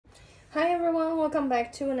everyone, welcome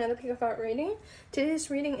back to another Pick a Card reading. Today's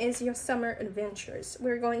reading is your summer adventures.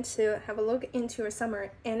 We're going to have a look into your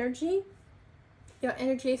summer energy. Your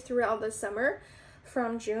energy throughout the summer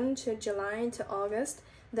from June to July to August.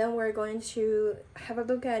 Then we're going to have a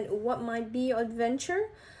look at what might be your adventure,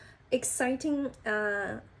 exciting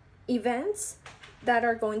events that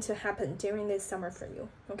are going to happen during this summer for you.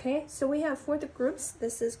 Okay, so we have 4 groups.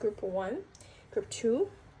 This is group 1, group 2,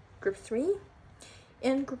 group 3,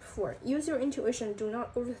 and group 4. Use your intuition, do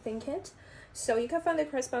not overthink it. So you can find the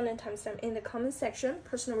corresponding timestamp in the comment section.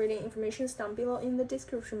 Personal reading information is down below in the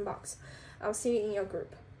description box. I'll see you in your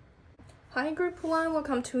group. Hi group 1,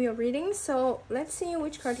 welcome to your reading. So let's see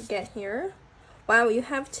which card you get here. Wow, you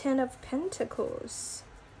have 10 of Pentacles.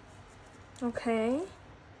 Okay.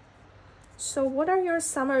 So what are your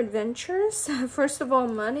summer adventures? First of all,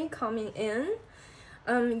 money coming in.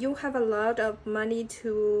 You have a lot of money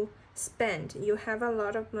to spend. You have a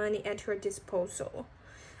lot of money at your disposal.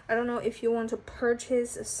 I don't know if you want to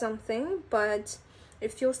purchase something, but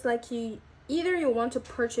it feels like either you want to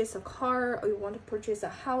purchase a car or you want to purchase a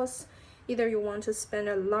house. Either you want to spend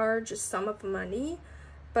a large sum of money,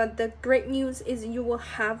 but the great news is you will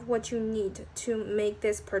have what you need to make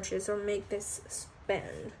this purchase or make this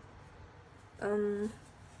spend.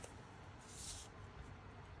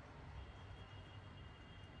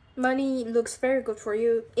 Money looks very good for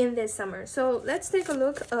you in this summer. So let's take a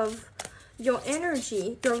look of your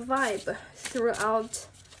energy, your vibe throughout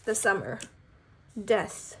the summer.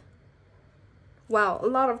 Death. Wow, a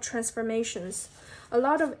lot of transformations, a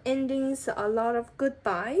lot of endings, a lot of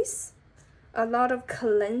goodbyes, a lot of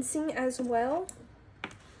cleansing as well.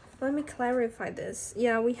 Let me clarify this.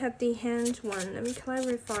 Yeah, we have the hand one. Let me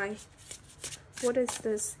clarify. What is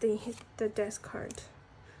this? The death card.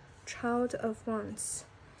 Child of Wands.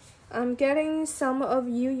 I'm getting some of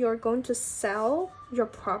you, you're going to sell your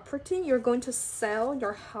property. You're going to sell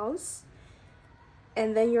your house.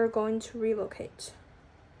 And then you're going to relocate.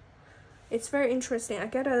 It's very interesting. I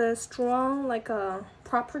get a strong, like a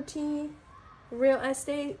property, real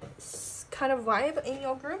estate kind of vibe in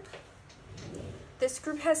your group. This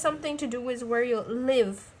group has something to do with where you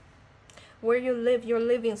live. Where you live, your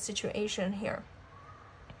living situation here.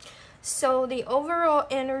 So the overall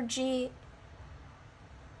energy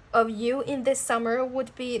of you in this summer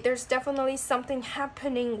would be, there's definitely something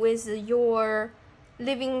happening with your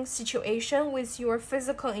living situation, with your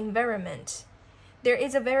physical environment. There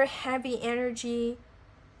is a very heavy energy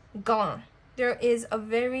gone. There is a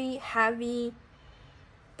very heavy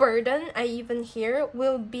burden, I even hear,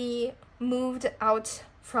 will be moved out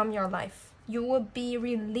from your life. You will be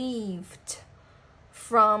relieved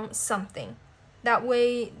from something. That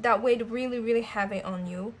weighed really heavy on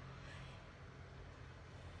you.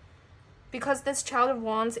 Because this Child of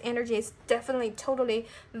Wands energy is definitely totally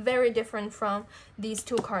very different from these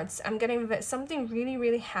 2 cards. I'm getting something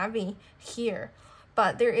really heavy here.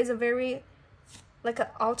 But there is a very, like an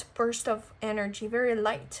outburst of energy, very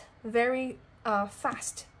light, very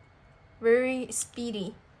fast, very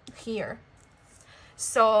speedy here.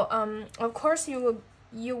 So of course you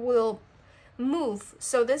will move.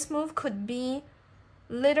 So this move could be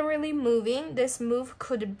literally moving. This move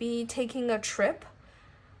could be taking a trip,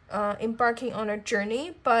 embarking on a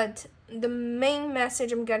journey. But the main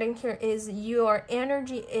message I'm getting here is your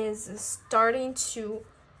energy is starting to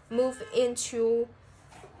move into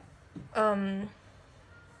a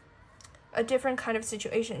different kind of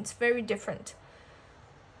situation. It's very different.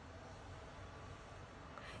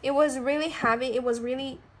 It was really heavy, it was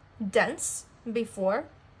really dense before,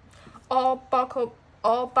 all bottled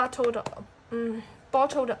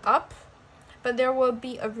up, but there will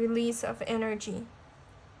be a release of energy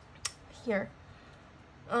here.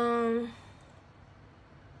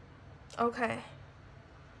 Okay,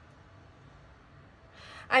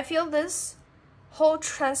 I feel this whole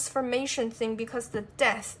transformation thing, because the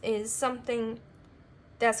death is something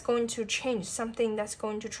that's going to change, something that's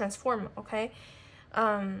going to transform. Okay,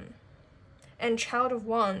 and Child of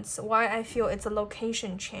Wands, why I feel it's a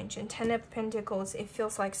location change. In 10 of Pentacles, it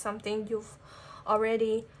feels like something you've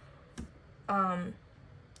already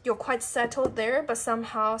you're quite settled there, but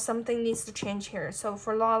somehow something needs to change here. So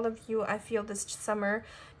for a lot of you, I feel this summer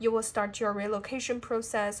you will start your relocation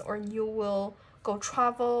process, or you will go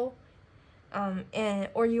travel,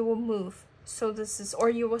 or you will move. So this is, or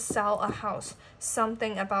you will sell a house.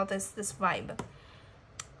 Something about this vibe.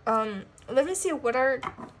 Let me see what are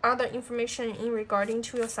other information in regarding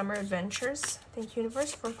to your summer adventures. Thank you,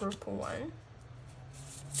 universe, for group 1.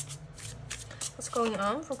 What's going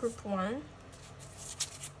on for group 1?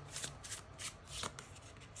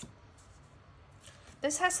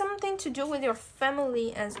 This has something to do with your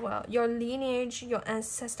family as well, your lineage, your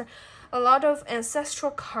ancestor. A lot of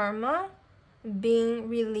ancestral karma being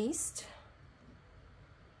released.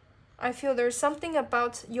 I feel there's something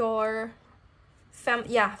about your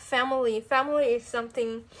family. Family is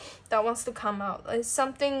something that wants to come out. It's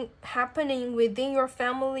something happening within your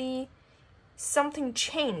family. Something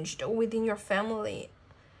changed within your family.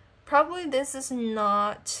 Probably this is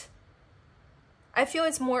not... I feel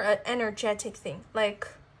it's more an energetic thing. Like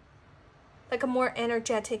a more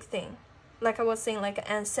energetic thing. Like I was saying, like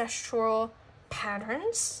ancestral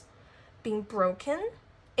patterns being broken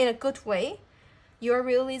in a good way. You're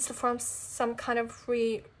released from some kind of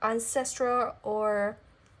ancestral or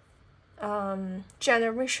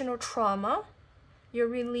generational trauma. You're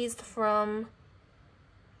released from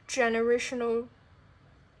generational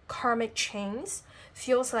karmic chains.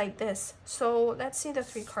 Feels like this. So let's see the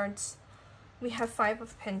 3 cards. We have 5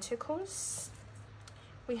 of Pentacles.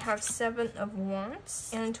 We have 7 of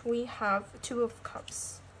Wands. And we have 2 of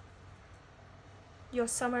Cups. Your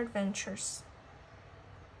summer adventures.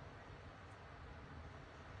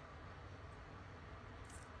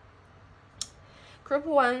 Group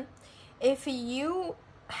 1, if you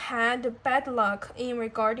had bad luck in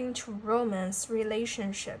regarding to romance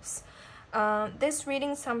relationships, this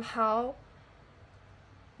reading somehow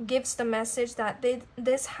gives the message that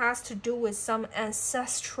this has to do with some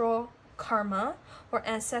ancestral karma or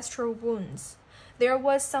ancestral wounds. There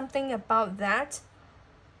was something about that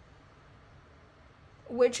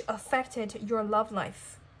which affected your love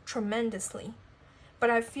life tremendously. But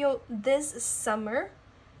I feel this summer,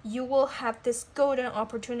 you will have this golden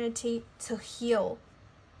opportunity to heal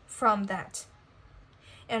from that.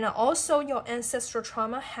 And also your ancestral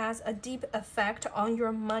trauma has a deep effect on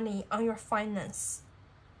your money, on your finance.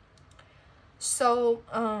 So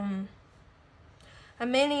I'm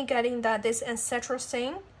mainly getting that this ancestral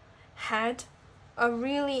thing had a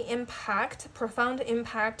really profound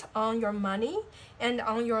impact on your money and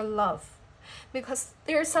on your love. Because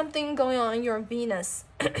there's something going on in your Venus.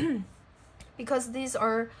 Because these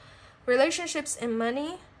are relationships and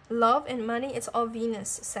money, love and money, it's all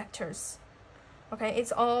Venus sectors. Okay,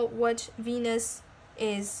 it's all what Venus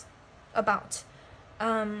is about.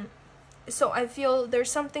 So I feel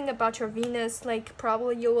there's something about your Venus, like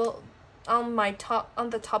probably you will, on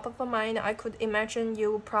the top of my mind, I could imagine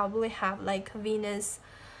you probably have like Venus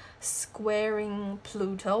squaring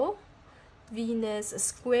Pluto, Venus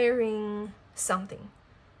squaring something,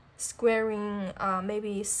 squaring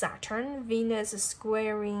maybe Saturn, Venus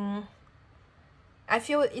squaring. I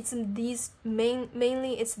feel it's these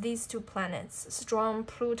mainly it's these 2 planets, strong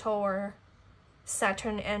Pluto or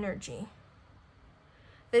Saturn energy.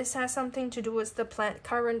 This has something to do with the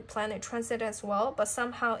current planet transit as well, but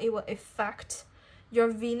somehow it will affect your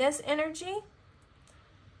Venus energy.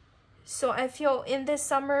 So I feel in this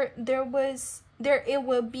summer it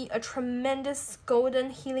will be a tremendous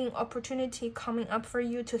golden healing opportunity coming up for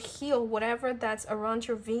you to heal whatever that's around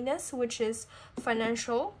your Venus, which is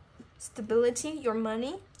financial stability, your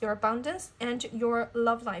money, your abundance, and your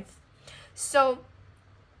love life. So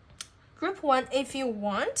group 1, if you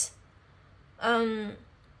want,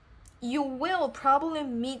 you will probably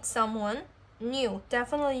meet someone new,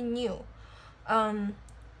 definitely new,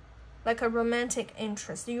 like a romantic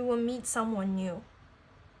interest. You will meet someone new.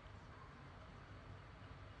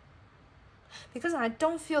 Because I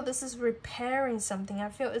don't feel this is repairing something. I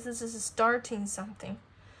feel this is starting something.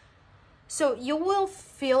 So you will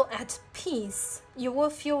feel at peace. You will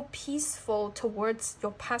feel peaceful towards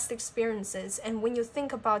your past experiences. And when you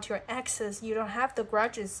think about your exes, you don't have the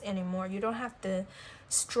grudges anymore. You don't have the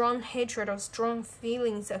strong hatred or strong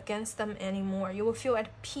feelings against them anymore. You will feel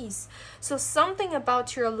at peace. So something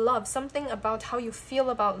about your love, something about how you feel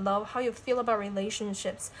about love, how you feel about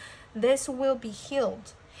relationships, this will be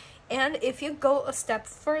healed. And if you go a step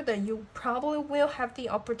further, you probably will have the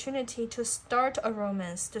opportunity to start a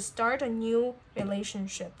romance, to start a new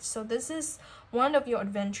relationship. So this is one of your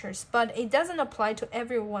adventures, but it doesn't apply to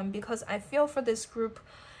everyone, because I feel for this group,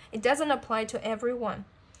 it doesn't apply to everyone.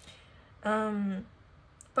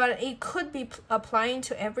 But it could be applying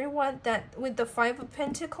to everyone, that with the 5 of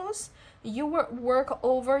Pentacles, you will work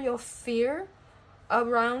over your fear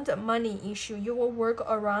around money issue. You will work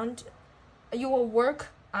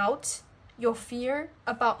out your fear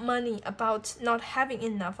about money, about not having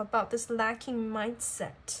enough, about this lacking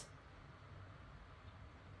mindset.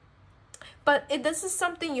 But this is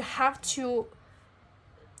something you have to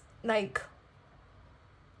like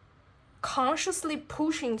consciously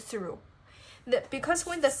pushing through, because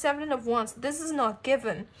with the Seven of Wands, this is not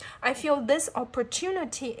given. I feel this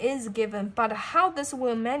opportunity is given, but how this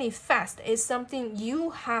will manifest is something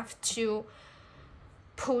you have to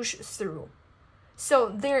push through. So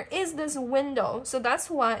there is this window. So that's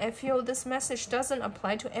why I feel this message doesn't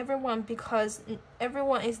apply to everyone, because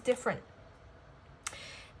everyone is different.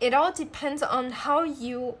 It all depends on how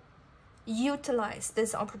you utilize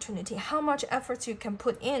this opportunity, how much effort you can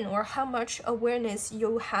put in, or how much awareness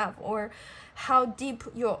you have, or how deep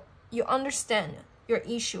you understand your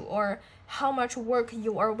issue, or how much work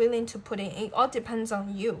you are willing to put in. It all depends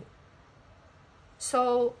on you.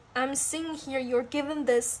 So I'm seeing here you're given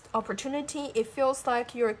this opportunity. It feels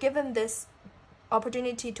like you're given this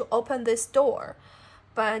opportunity to open this door,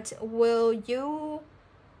 but will you,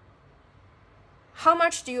 how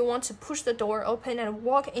much do you want to push the door open and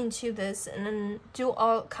walk into this and then do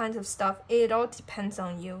all kinds of stuff? It all depends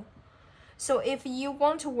on you. So if you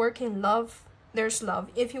want to work in love, there's love.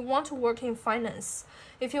 If you want to work in finance,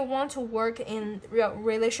 if you want to work in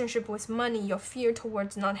relationship with money, your fear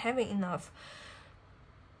towards not having enough,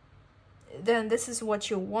 then this is what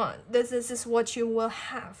you want. This is what you will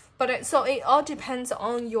have. But so it all depends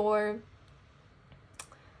on your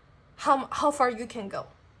how far you can go.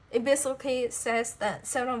 It basically says that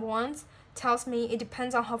Seven of Wands tells me it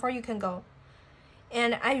depends on how far you can go.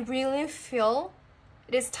 And I really feel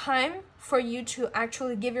it is time for you to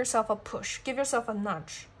actually give yourself a push, give yourself a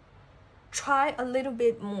nudge. Try a little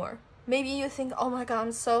bit more. Maybe you think, oh my God,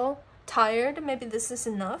 I'm so tired. Maybe this is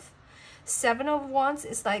enough. Seven of Wands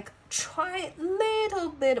is like, try a little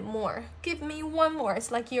bit more. Give me one more.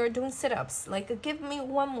 It's like you're doing sit-ups. Like, give me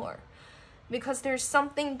one more. Because there's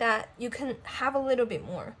something that you can have a little bit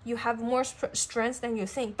more. You have more strength than you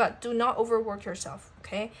think, but do not overwork yourself,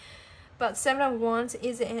 okay? But Seven of Wands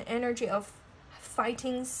is an energy of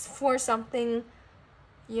fighting for something,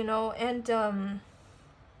 you know, and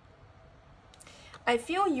I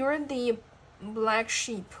feel you're the black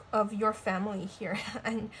sheep of your family here.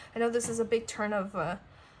 And I know this is a big turn of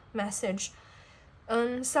message.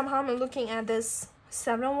 Somehow I'm looking at this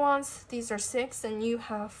Seven of Wands. These are 6 and you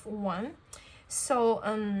have 1. So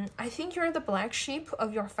I think you're the black sheep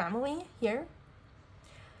of your family here.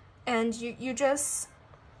 And you just,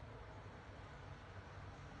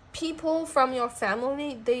 people from your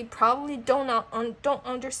family, they probably don't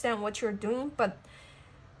understand what you're doing, but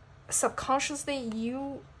subconsciously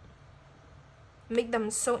you make them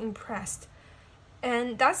so impressed.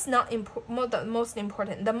 And that's not the most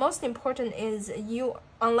important. The most important is you,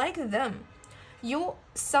 unlike them, you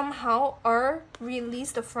somehow are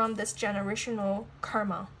released from this generational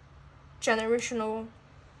karma, generational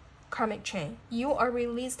karmic chain. You are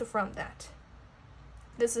released from that.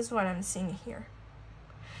 This is what I'm seeing here.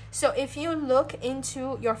 So if you look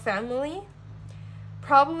into your family,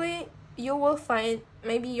 probably you will find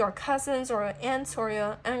maybe your cousins or your aunts or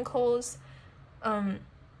your uncles,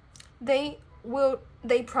 they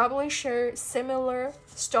probably share similar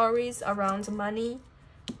stories around money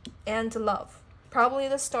and love. Probably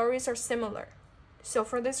the stories are similar. So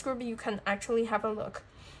for this group, you can actually have a look.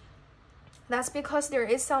 That's because there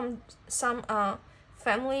is some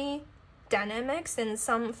family dynamics and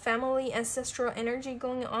some family ancestral energy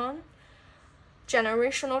going on,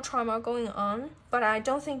 generational trauma going on. But I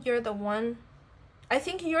don't think you're the one. I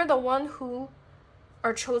think you're the one who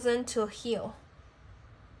are chosen to heal.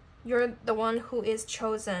 You're the one who is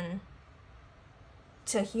chosen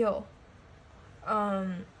to heal.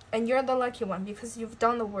 And you're the lucky one because you've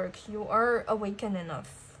done the work. You are awakened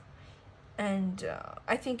enough. And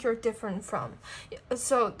I think you're different from.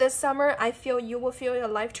 So this summer, I feel you will feel your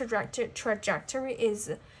life trajectory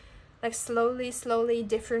is like slowly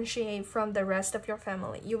differentiate from the rest of your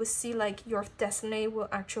family. You will see like your destiny will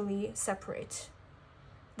actually separate.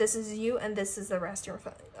 This is you and this is the rest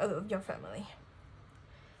of your family.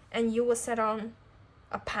 And you will set on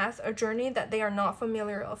a path, a journey that they are not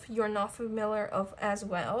familiar of, you're not familiar of as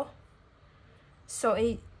well. So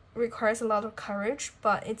it requires a lot of courage,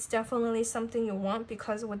 but it's definitely something you want,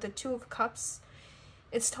 because with the Two of Cups,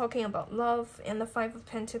 it's talking about love, and the Five of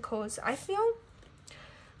Pentacles. I feel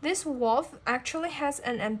this wolf actually has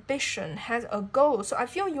an ambition, has a goal. So I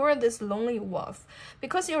feel you're this lonely wolf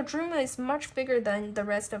because your dream is much bigger than the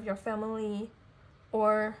rest of your family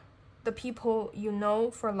or the people you know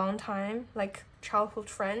for a long time, like childhood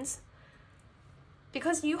friends.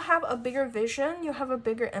 Because you have a bigger vision, you have a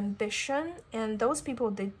bigger ambition, and those people,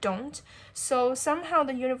 they don't. So somehow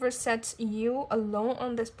the universe sets you alone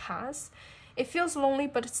on this path. It feels lonely,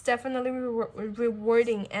 but it's definitely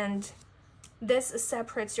rewarding, and this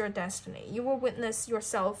separates your destiny. You will witness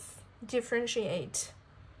yourself differentiate,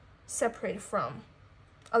 separate from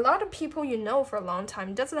a lot of people you know for a long time.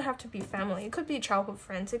 It doesn't have to be family. It could be childhood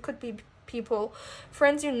friends. It could be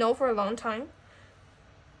friends you know for a long time.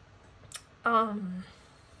 And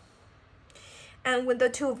with the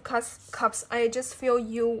Two of Cups, I just feel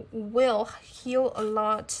you will heal a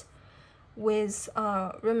lot with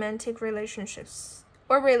romantic relationships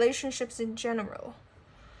or relationships in general.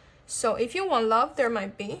 So if you want love, there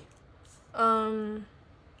might be.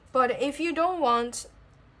 But if you don't want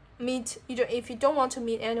if you don't want to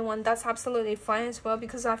meet anyone, that's absolutely fine as well,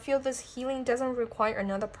 because I feel this healing doesn't require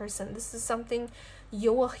another person. This is something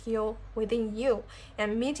you will heal within you,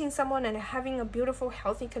 and meeting someone and having a beautiful,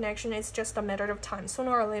 healthy connection is just a matter of time.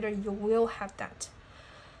 Sooner or later you will have that.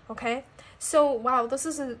 Okay, so wow, this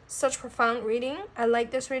is such profound reading. I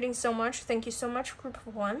like this reading so much. Thank you so much, group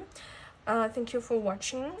of 1. Thank you for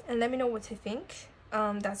watching, and let me know what you think.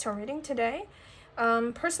 That's our reading today.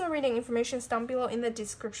 Personal reading information is down below in the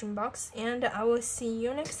description box, and I will see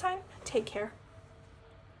you next time. Take care.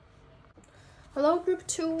 Hello, group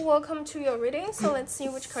 2. Welcome to your reading. So let's see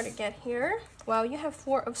which card you get here. Wow, you have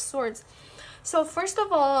 4 of Swords. So first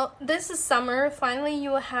of all, this is summer. Finally,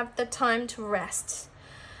 you will have the time to rest.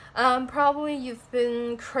 Probably you've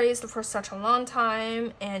been crazed for such a long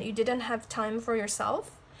time and you didn't have time for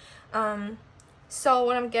yourself. So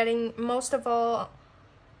what I'm getting, most of all,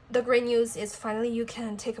 the great news is finally you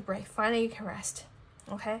can take a break. Finally you can rest.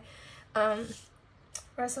 Okay.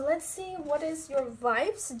 Right, so let's see what is your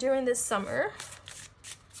vibes during this summer.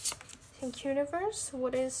 Thank you, universe.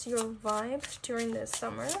 What is your vibe during this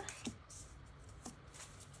summer?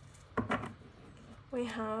 We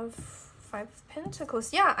have 5 of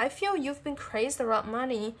Pentacles. Yeah, I feel you've been crazed around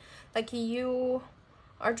money. Like you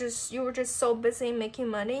were just so busy making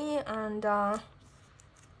money, and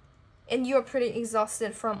you're pretty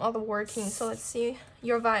exhausted from all the working. So let's see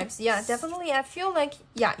your vibes. Yeah, definitely. I feel like,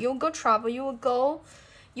 yeah, you'll go travel.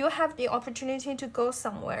 You'll have the opportunity to go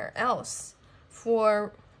somewhere else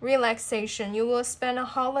for relaxation. You will spend a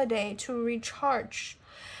holiday to recharge.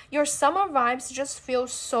 Your summer vibes just feel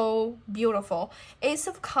so beautiful. Ace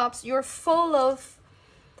of Cups, you're full of,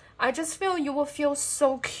 I just feel you will feel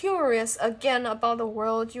so curious again about the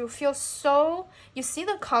world. You feel so, you see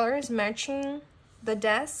the colors matching the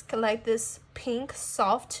desk, like this pink,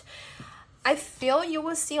 soft. I feel you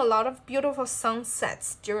will see a lot of beautiful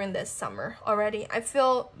sunsets during this summer already. I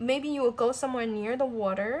feel maybe you will go somewhere near the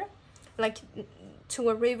water, like to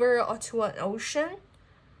a river or to an ocean.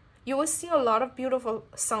 You will see a lot of beautiful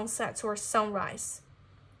sunsets or sunrise.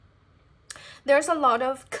 There's a lot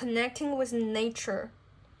of connecting with nature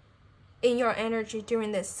in your energy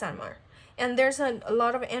during this summer. And there's a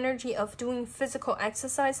lot of energy of doing physical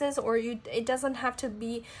exercises, or it doesn't have to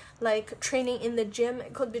be like training in the gym.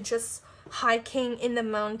 It could be just hiking in the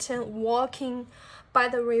mountain, walking by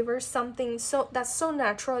the river, something so that's so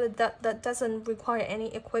natural that doesn't require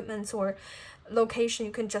any equipment or location.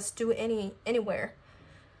 You can just do anywhere.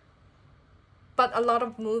 But a lot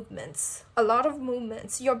of movements.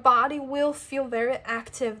 Your body will feel very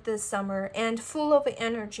active this summer and full of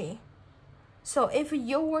energy. So if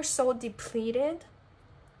you were so depleted,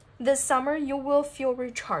 this summer you will feel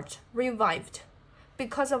recharged, revived,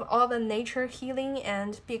 because of all the nature healing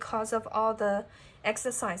and because of all the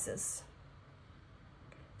exercises.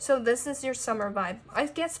 So this is your summer vibe. I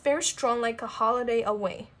guess very strong, like a holiday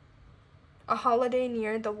away. A holiday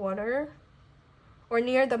near the water or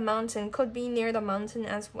near the mountain. Could be near the mountain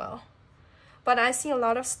as well. But I see a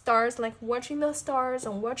lot of stars, like watching the stars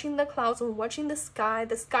and watching the clouds and watching the sky.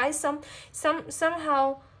 The sky,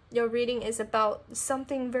 somehow your reading is about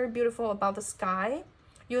something very beautiful about the sky.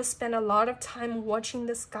 You'll spend a lot of time watching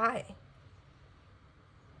the sky.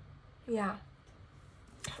 Yeah.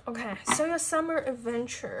 Okay, so your summer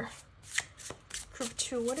adventure. Group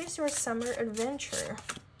 2, what is your summer adventure?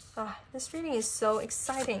 This reading is so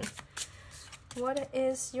exciting. What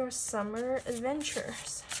is your summer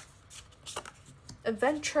adventures?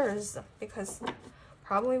 Adventures, because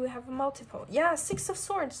probably we have multiple. Yeah, 6 of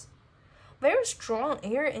Swords. Very strong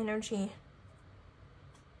air energy.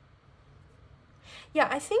 Yeah,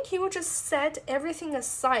 I think you will just set everything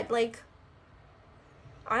aside. Like,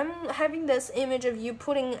 I'm having this image of you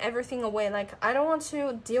putting everything away. Like, I don't want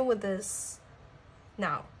to deal with this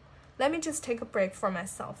now. Let me just take a break for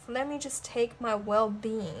myself. Let me just take my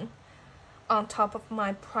well-being on top of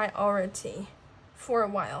my priority for a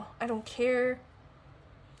while. I don't care.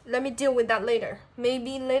 Let me deal with that later.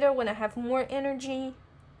 Maybe later when I have more energy,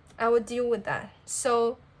 I will deal with that.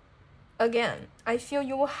 So again, I feel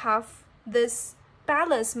you will have this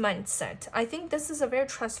balanced mindset. I think this is a very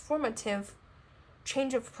transformative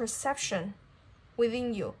change of perception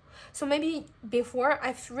within you. So maybe before,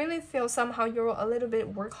 I really feel somehow you're a little bit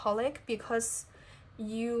workaholic because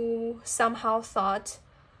you somehow thought,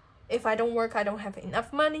 if I don't work, I don't have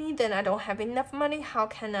enough money, then I don't have enough money, how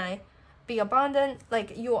can I be abundant? Like,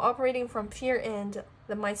 you're operating from fear and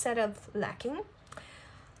the mindset of lacking.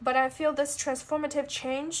 But I feel this transformative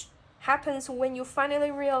change happens when you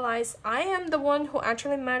finally realize, I am the one who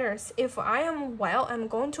actually matters. If I am well, I'm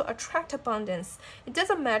going to attract abundance. It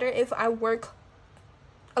doesn't matter if I work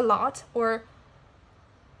a lot or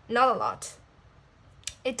not a lot.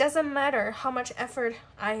 It doesn't matter how much effort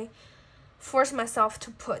I force myself to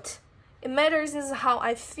put. It matters is how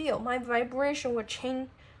I feel. My vibration will change,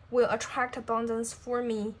 will attract abundance for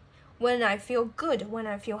me when I feel good, when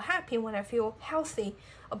I feel happy, when I feel healthy,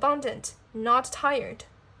 abundant, not tired,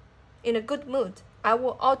 in a good mood. I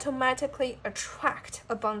will automatically attract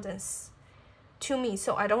abundance to me,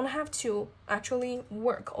 so I don't have to actually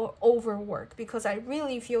work or overwork, because I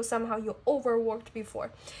really feel somehow you overworked before.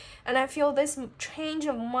 And I feel this change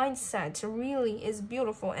of mindset really is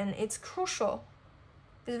beautiful, and it's crucial.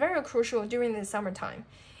 It's very crucial during the summertime.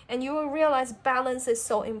 And you will realize balance is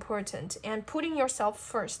so important, and putting yourself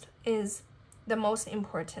first is the most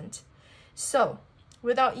important. So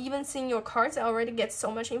without even seeing your cards, I already get so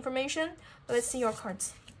much information. Let's see your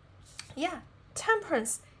cards. Yeah,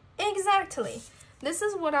 Temperance. Exactly. This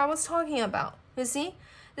is what I was talking about. You see?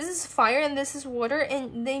 This is fire and this is water,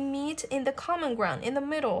 and they meet in the common ground, in the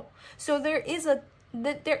middle. So there is a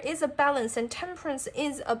balance, and temperance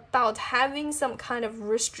is about having some kind of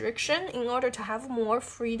restriction in order to have more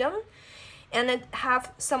freedom, and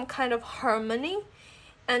have some kind of harmony,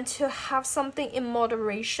 and to have something in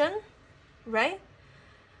moderation, right?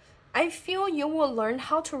 I feel you will learn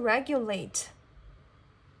how to regulate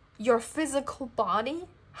your physical body,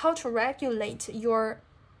 how to regulate your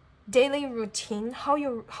daily routine, how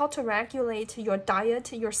to regulate your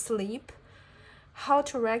diet, your sleep, how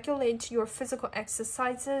to regulate your physical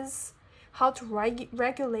exercises, how to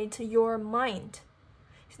regulate your mind.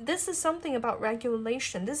 This is something about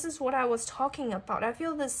regulation. This is what I was talking about. I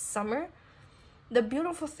feel this summer, the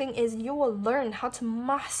beautiful thing is you will learn how to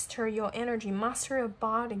master your energy, master your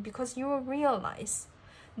body, because you will realize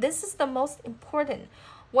this is the most important.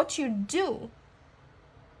 What you do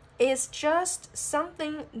is just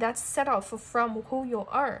something that's set off from who you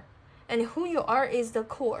are, and who you are is the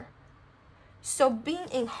core. So being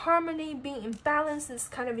in harmony, being in balance, this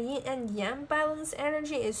kind of yin and yang balance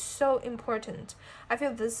energy is so important. I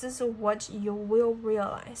feel this is what you will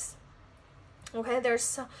realize. Okay,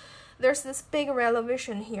 there's this big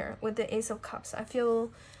revelation here with the Ace of Cups. I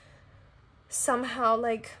feel somehow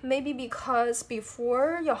like maybe because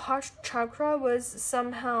before your heart chakra was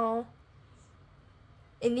somehow,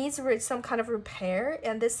 it needs some kind of repair,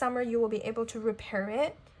 and this summer you will be able to repair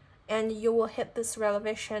it, and you will hit this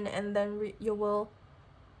revelation, and then you will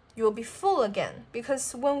be full again.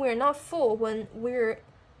 Because when we're not full, when we're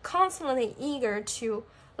constantly eager to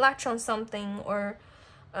latch on something or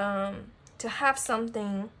to have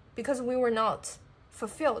something because we were not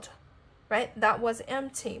fulfilled, right? That was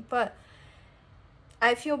empty. But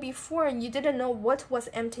I feel before you didn't know what was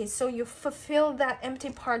empty, so you fulfill that empty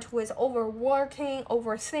part with overworking,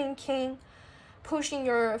 overthinking, pushing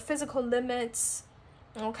your physical limits,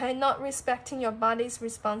 okay, not respecting your body's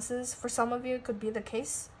responses. For some of you, it could be the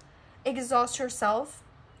case. Exhaust yourself.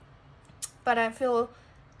 But I feel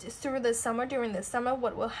through the summer, during the summer,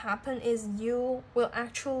 what will happen is you will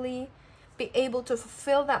actually be able to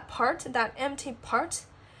fulfill that part, that empty part,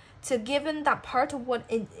 to given that part what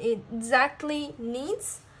it exactly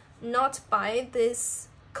needs, not by this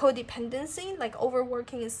codependency. Like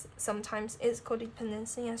overworking is sometimes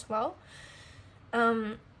codependency as well.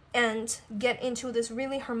 And get into this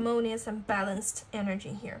really harmonious and balanced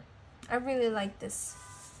energy here. I really like this.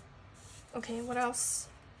 Okay, what else?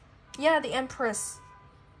 Yeah, the Empress.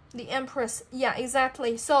 The Empress. Yeah,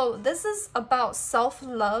 exactly. So this is about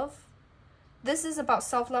self-love. This is about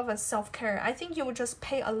self-love and self-care. I think you will just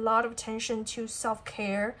pay a lot of attention to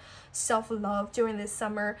self-care, self-love during this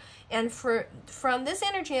summer. And from this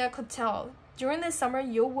energy, I could tell during this summer,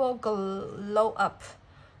 you will glow up.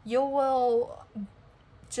 You will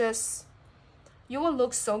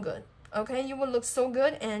look so good. Okay, you will look so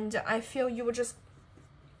good, and I feel you will just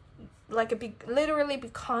like literally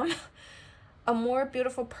become a more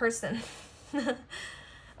beautiful person.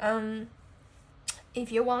 If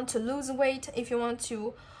you want to lose weight, if you want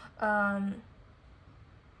to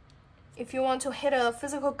hit a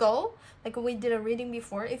physical goal, like we did a reading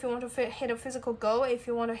before, if you want to hit a physical goal, if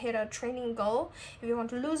you want to hit a training goal, if you want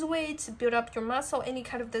to lose weight, build up your muscle, any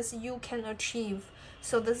kind of this you can achieve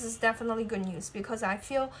So this is definitely good news, because I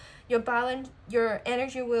feel your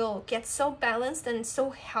energy will get so balanced and so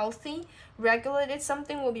healthy, regulated.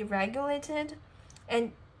 Something will be regulated,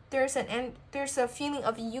 and there's a feeling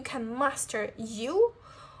of you can master. You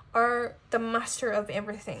are the master of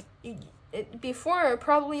everything. Before,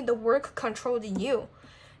 probably the work controlled you,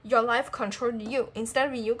 your life controlled you. Instead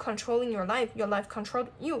of you controlling your life controlled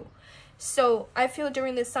you. So I feel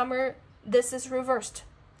during this summer, this is reversed.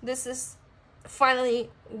 This is finally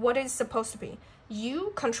what it's supposed to be.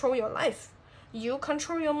 You control your life. You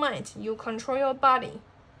control your mind. You control your body.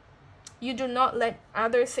 You do not let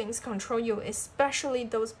other things control you, especially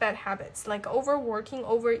those bad habits like overworking,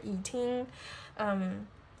 overeating,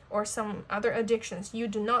 or some other addictions. You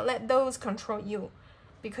do not let those control you,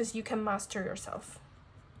 because you can master yourself.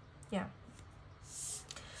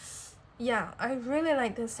 Yeah, I really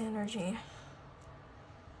like this energy.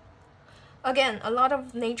 Again, a lot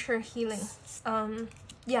of nature healing.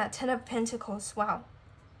 Yeah, 10 of Pentacles. Wow.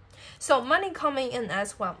 So money coming in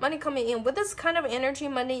as well. Money coming in. With this kind of energy,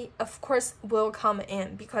 money, of course, will come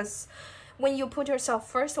in, because when you put yourself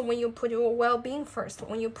first, when you put your well-being first,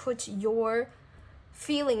 when you put your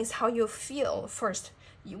feelings, how you feel first,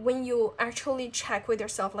 when you actually check with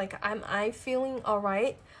yourself, like, am I feeling all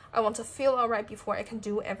right? I want to feel all right before I can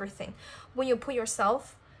do everything. When you put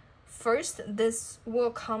yourself first, this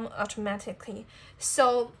will come automatically.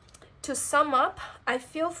 So to sum up, I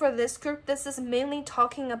feel for this group, this is mainly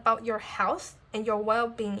talking about your health and your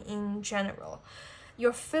well-being in general.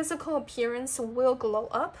 Your physical appearance will glow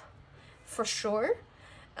up for sure.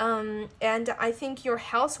 And I think your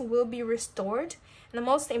health will be restored. And the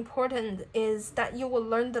most important is that you will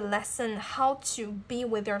learn the lesson how to be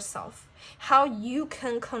with yourself, how you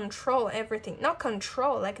can control everything. Not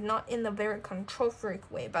control, like not in a very control freak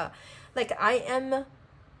way, but like, I am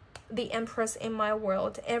the empress in my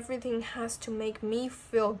world. Everything has to make me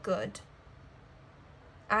feel good.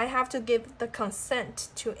 I have to give the consent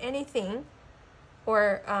to anything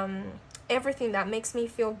or everything that makes me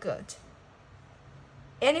feel good.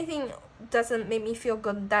 Anything doesn't make me feel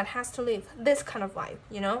good, that has to leave. This kind of vibe,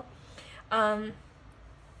 you know?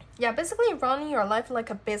 Yeah, basically running your life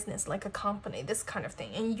like a business, like a company, this kind of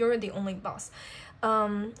thing, and you're the only boss.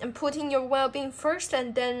 And putting your well-being first,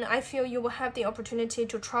 and then I feel you will have the opportunity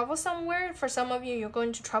to travel somewhere. For some of you, you're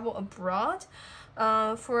going to travel abroad.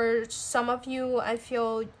 For some of you, I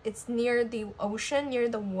feel it's near the ocean, near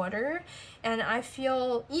the water, and I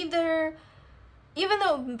feel either, even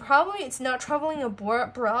though probably it's not traveling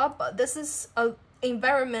abroad, but this is a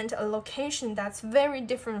environment, a location that's very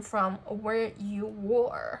different from where you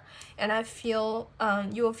were, and I feel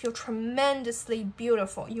you will feel tremendously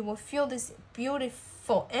beautiful. You will feel this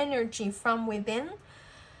beautiful energy from within,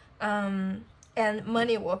 and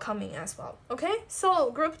money will come in as well. Okay,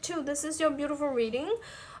 so group 2, this is your beautiful reading.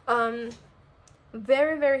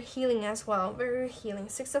 Very, very healing as well. Very healing.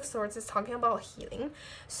 6 of Swords is talking about healing.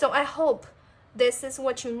 So I hope this is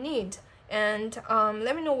what you need. And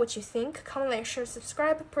let me know what you think. Comment, like, share,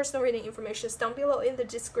 subscribe. Personal reading information is down below in the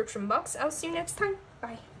description box. I'll see you next time.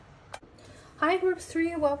 Bye. Hi, group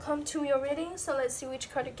 3. Welcome to your reading. So let's see which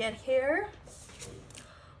card you get here.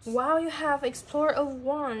 Wow, you have Explorer of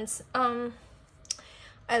Wands.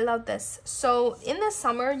 I love this. So in the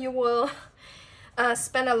summer, you will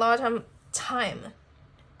spend a lot of time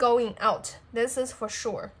going out. This is for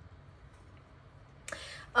sure.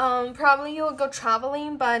 Probably you'll go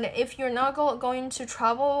traveling, but if you're not going to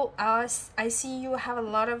travel, I see you have a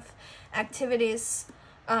lot of activities.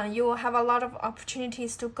 You will have a lot of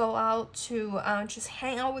opportunities to go out to just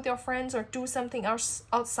hang out with your friends or do something else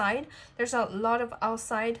outside. There's a lot of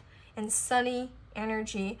outside and sunny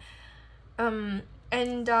energy. I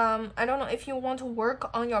don't know if you want to work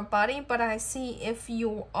on your body, but I see if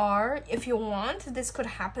you want, this could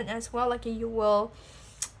happen as well. Like, you will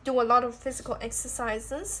do a lot of physical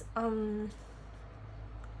exercises.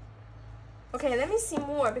 Okay, let me see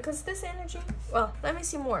more, because this energy, well, let me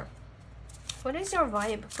see more. What is your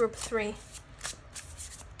vibe, group 3,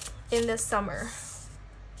 in the summer?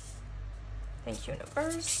 Thank you,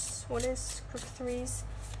 universe. What is group 3's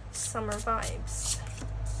summer vibes?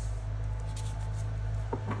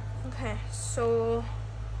 Okay, so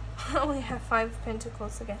I only have 5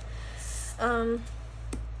 pentacles again.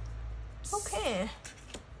 Okay.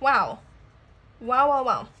 Wow.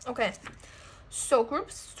 Okay, so group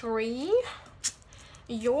 3,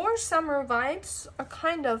 your summer vibes are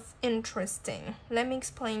kind of interesting. Let me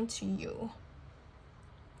explain to you.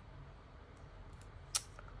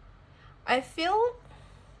 I feel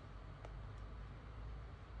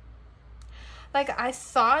like I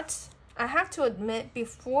have to admit,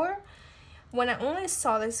 before, when I only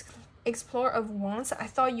saw this Explorer of Wands, I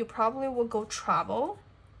thought you probably would go travel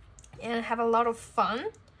and have a lot of fun.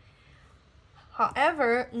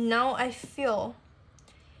 However, now I feel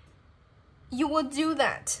you will do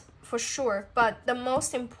that for sure, but the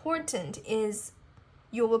most important is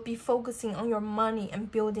you will be focusing on your money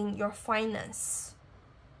and building your finance.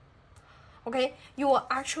 Okay, you will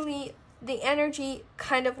actually, the energy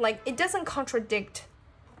kind of like, it doesn't contradict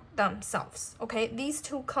themselves. Okay, these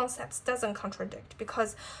two concepts doesn't contradict,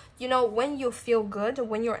 because you know, when you feel good,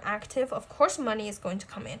 when you're active, of course money is going to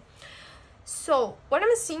come in. So what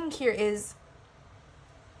I'm seeing here is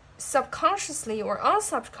subconsciously or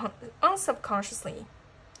unsubconsciously,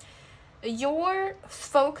 your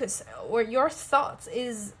focus or your thoughts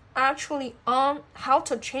is actually on how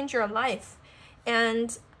to change your life.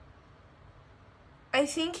 And I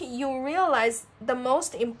think you realize the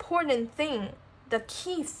most important thing, the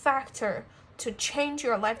key factor to change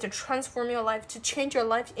your life, to transform your life, to change your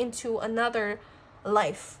life into another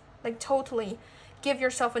life, like totally give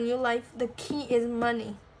yourself a new life, the key is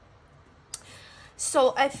money.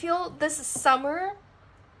 So I feel this summer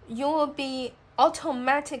you will be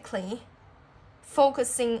automatically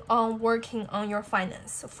focusing on working on your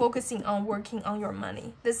finance, focusing on working on your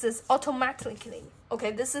money. This is automatically,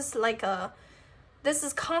 okay? This is like this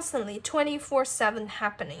is constantly 24/7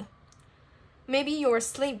 happening. Maybe you're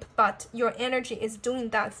asleep, but your energy is doing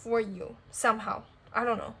that for you somehow. I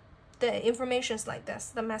don't know. The information is like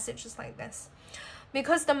this. The message is like this.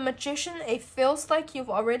 Because the Magician, it feels like you've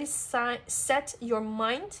already set your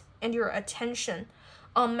mind and your attention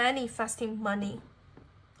on manifesting money.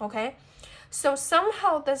 Okay? So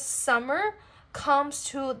somehow this summer comes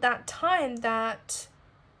to that time that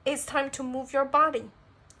it's time to move your body.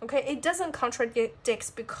 Okay? It doesn't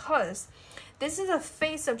contradict, because this is a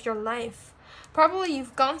phase of your life. Probably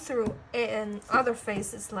you've gone through in other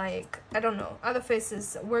phases, like, I don't know, other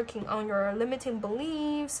phases working on your limiting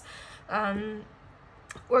beliefs,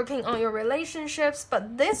 working on your relationships.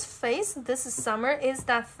 But this phase, this summer, is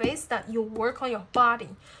that phase that you work on your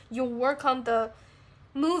body. You work on the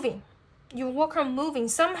moving. You work on moving.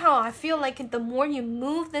 Somehow I feel like the more you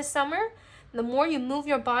move this summer, the more you move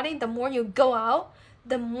your body, the more you go out,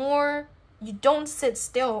 the more you don't sit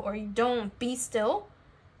still or you don't be still,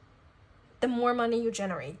 the more money you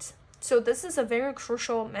generate. So this is a very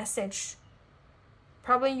crucial message.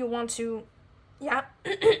 Probably you want to,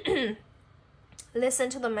 listen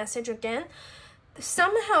to the message again.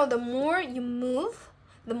 Somehow the more you move,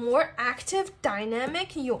 the more active,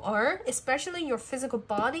 dynamic you are, especially your physical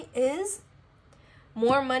body is,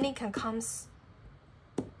 more money can come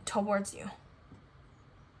towards you.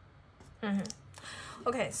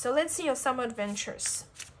 Okay, so let's see your summer adventures.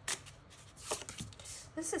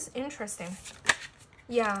 This is interesting.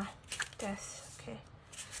 Yeah, death. Okay.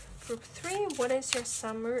 Group 3, what is your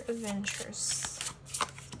summer adventures?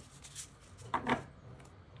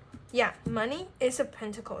 Yeah, money is a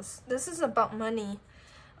pentacles. This is about money.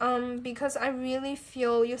 Because I really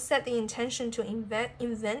feel you set the intention to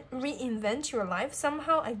reinvent your life.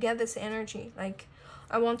 Somehow I get this energy. Like,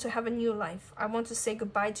 I want to have a new life. I want to say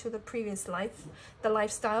goodbye to the previous life, the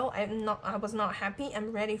lifestyle. I was not happy.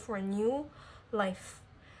 I'm ready for a new life.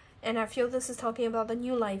 And I feel this is talking about the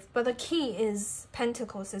new life. But the key is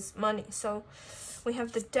pentacles, is money. So we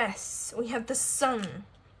have the death. We have the sun.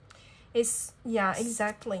 It's, yeah,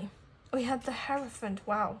 exactly. We have the Hierophant.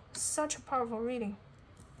 Wow, such a powerful reading.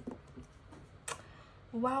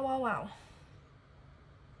 Wow, wow, wow.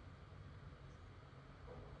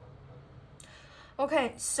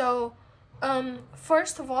 Okay, so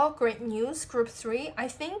first of all, great news, group 3. I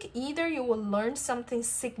think either you will learn something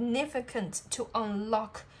significant to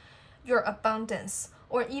unlock your abundance,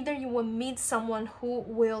 or either you will meet someone who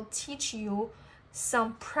will teach you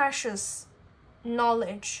some precious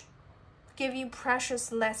knowledge, give you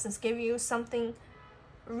precious lessons, give you something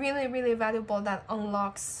really, really valuable that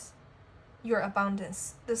unlocks your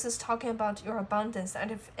abundance. This is talking about your abundance,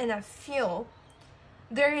 and I feel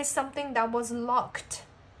there is something that was locked.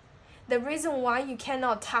 The reason why you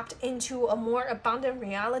cannot tap into a more abundant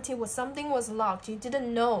reality was something was locked. You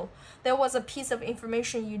didn't know. There was a piece of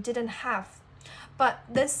information you didn't have. But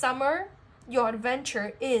this summer, your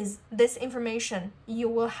adventure is this information. You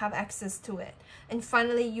will have access to it. And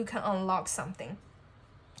finally, you can unlock something.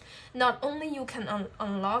 Not only you can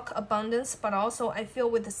unlock abundance, but also I feel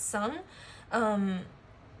with the sun,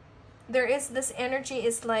 there is this energy.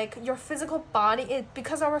 Is like your physical body,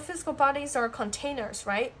 because our physical bodies are containers,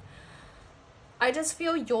 right? I just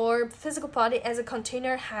feel your physical body as a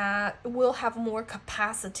container will have more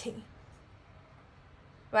capacity.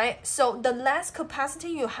 right? So the less capacity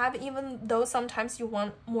you have, even though sometimes you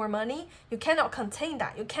want more money, you cannot contain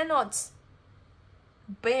that. You cannot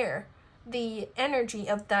bear the energy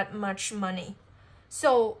of that much money.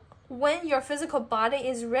 So when your physical body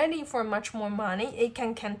is ready for much more money, it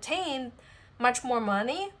can contain much more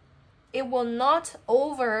money. It will not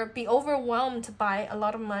be overwhelmed by a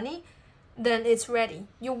lot of money. Then it's ready.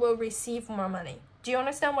 You will receive more money. Do you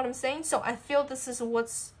understand what I'm saying? So I feel this is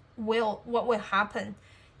what will happen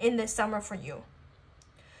in this summer for you.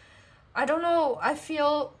 I don't know. I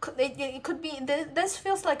feel it could be, this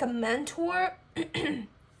feels like a mentor, an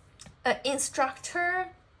instructor,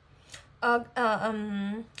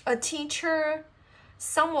 a teacher,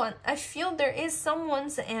 someone. I feel there is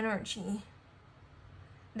someone's energy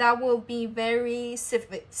that will be very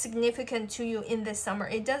significant to you in this summer.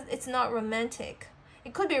 It's not romantic.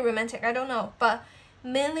 It could be romantic, I don't know, but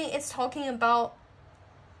mainly it's talking about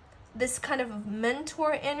this kind of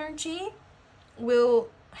mentor energy will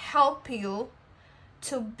help you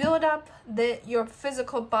to build up your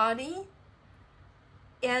physical body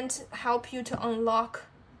and help you to unlock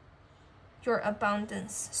your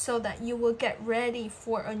abundance so that you will get ready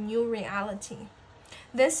for a new reality.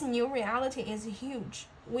 This new reality is huge.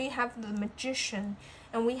 We have the Magician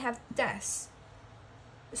and we have Death.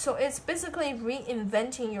 So it's basically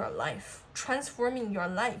reinventing your life, transforming your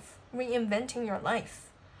life, reinventing your life.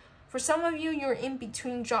 For some of you, you're in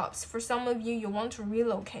between jobs. For some of you, you want to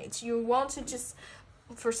relocate.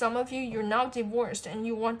 For some of you, you're now divorced and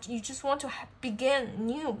you just want to begin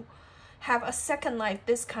new, have a second life,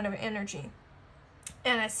 this kind of energy.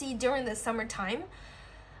 And I see during the summertime,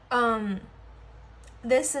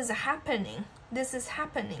 this is happening.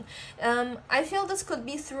 I feel this could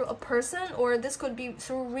be through a person, or this could be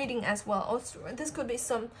through reading as well, or this could be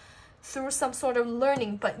through some sort of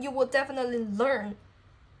learning, but you will definitely learn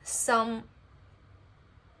some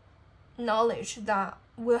knowledge that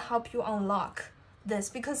will help you unlock this,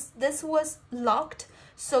 because this was locked,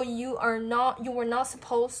 so you were not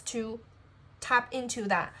supposed to tap into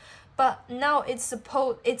that, but now it's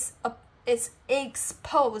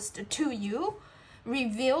exposed to you,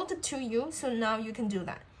 revealed to you, so now you can do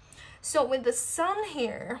that. So with the Sun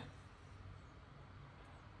here,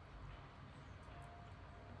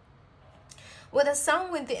 with the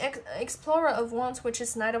Sun, with the Explorer of Wands, which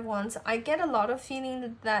is Knight of Wands, I get a lot of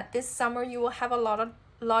feeling that this summer you will have a lot of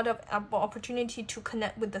opportunity to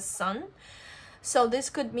connect with the Sun. So this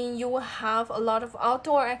could mean you will have a lot of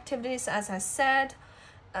outdoor activities, as I said,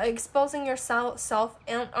 exposing yourself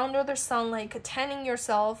and under the sun, like tanning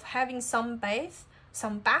yourself, having some bath.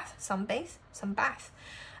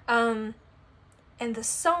 And the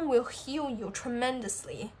sun will heal you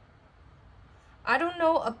tremendously. I don't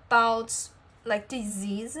know about like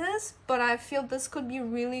diseases, but I feel this could be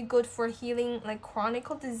really good for healing like chronic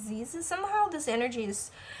diseases. Somehow this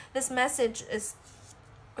message is,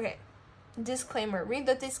 okay, disclaimer, read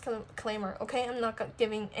the disclaimer, okay? I'm not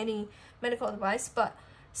giving any medical advice, but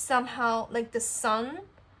somehow like the sun,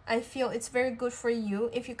 I feel it's very good for you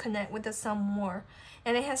if you connect with the sun more.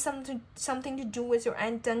 And it has something to do with your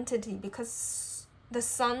identity, because the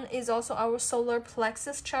sun is also our solar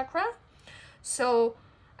plexus chakra. So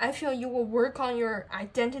I feel you will work on your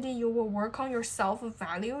identity, you will work on your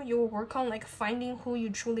self-value, you will work on like finding who you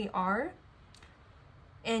truly are,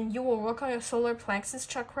 and you will work on your solar plexus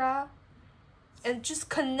chakra and just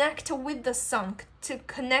connect with the sun,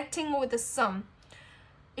 connecting with the sun,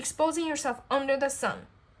 exposing yourself under the sun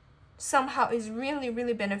somehow is really,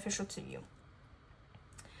 really beneficial to you.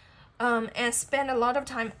 And spend a lot of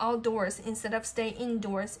time outdoors instead of stay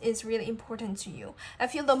indoors is really important to you. I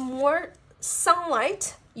feel the more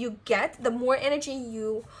sunlight you get, the more energy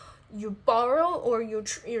you borrow or you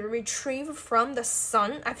retrieve from the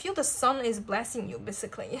sun. I feel the sun is blessing you,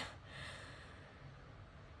 basically.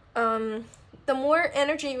 The more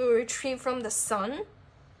energy you retrieve from the sun,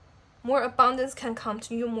 more abundance can come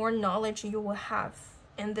to you, more knowledge you will have,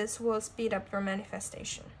 and this will speed up your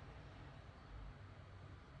manifestation.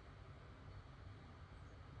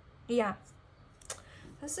 Yeah,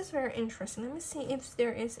 this is very interesting. Let me see if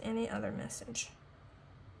there is any other message.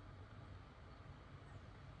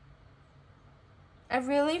 I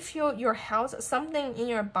really feel your health, something in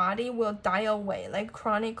your body will die away, like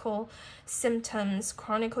chronic symptoms,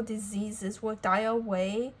 chronic diseases will die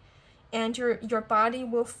away, and your body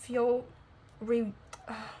will feel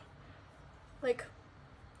like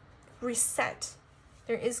reset.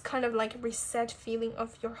 There is kind of like reset feeling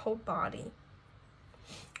of your whole body.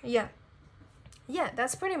 Yeah, yeah,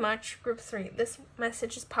 that's pretty much group 3. This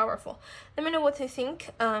message is powerful. Let me know what you think.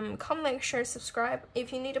 Comment, like, share, subscribe.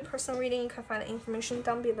 If you need a personal reading, you can find the information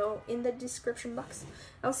down below in the description box.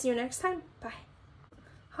 I'll see you next time. Bye.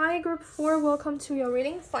 Hi, group 4. Welcome to your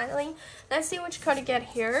reading. Finally, let's see which card you get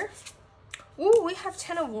here. Ooh, we have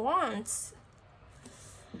 10 of Wands.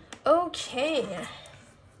 Okay.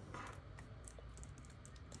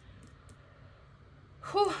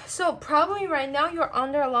 Whew. So probably right now you're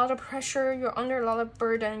under a lot of pressure, you're under a lot of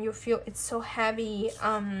burden, you feel it's so heavy.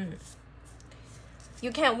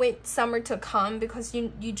 You can't wait summer to come because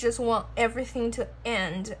you just want everything to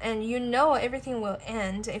end, and you know everything will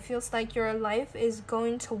end. It feels like your life is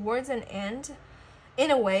going towards an end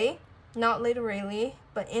in a way, not literally,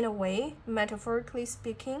 but in a way, metaphorically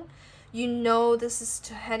speaking. You know this is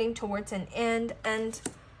heading towards an end, and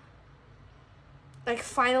like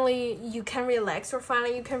finally you can relax, or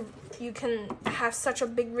finally you can have such a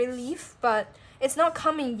big relief, but it's not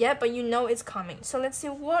coming yet, but you know it's coming. So let's see,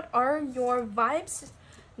 what are your vibes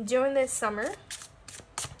during this summer?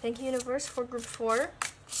 Thank you, universe, for group 4.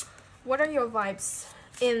 What are your vibes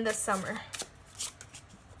in the summer?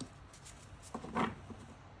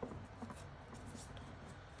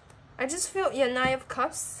 I just feel, yeah, 9 of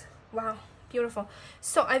Cups. Wow, beautiful.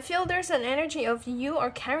 So I feel there's an energy of you are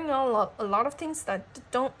carrying on a lot of things that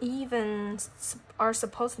don't even are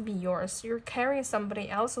supposed to be yours. You're carrying somebody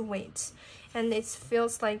else's weight, and it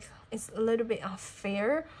feels like it's a little bit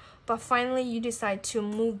unfair, but finally you decide to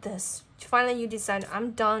move this. Finally you decide,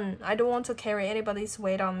 I'm done. I don't want to carry anybody's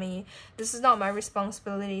weight on me. This is not my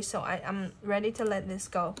responsibility, so I'm ready to let this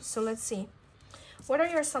go. So let's see. What are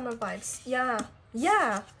your summer vibes?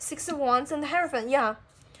 Yeah, 6 of Wands and the Hierophant. Yeah,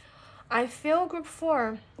 I feel group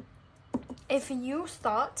 4, if you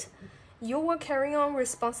thought you were carrying on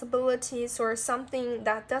responsibilities or something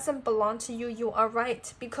that doesn't belong to you, you are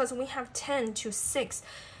right, because we have 10 to 6,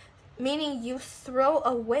 meaning you throw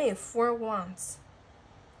away 4 Wands.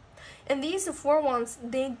 And these 4 Wands,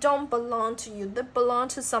 they don't belong to you. They belong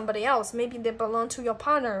to somebody else. Maybe they belong to your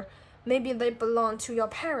partner. Maybe they belong to your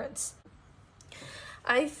parents.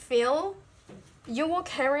 I feel you will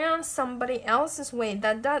carry on somebody else's weight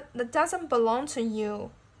that doesn't belong to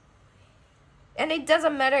you. And it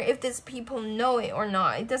doesn't matter if these people know it or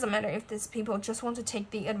not. It doesn't matter if these people just want to take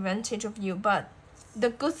the advantage of you. But the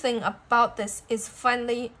good thing about this is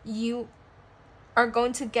finally you are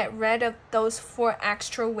going to get rid of those 4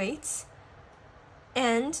 extra weights,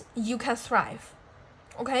 and you can thrive.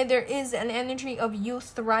 Okay, there is an energy of you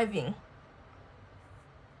thriving.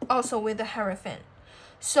 Also with the Hierophant.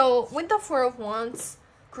 So with the 4 of Wands,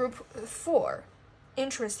 group 4,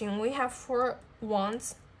 interesting, we have 4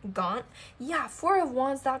 Wands gone. Yeah, 4 of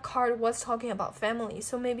Wands, that card was talking about family.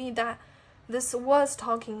 So maybe this is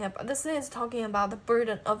talking about the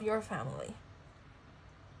burden of your family.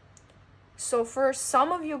 So for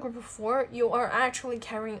some of you, group 4, you are actually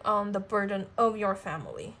carrying on the burden of your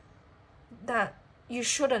family that you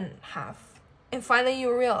shouldn't have. And finally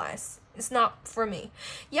you realize, it's not for me.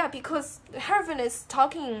 Yeah, because Hierophant is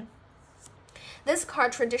talking, this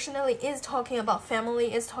card traditionally is talking about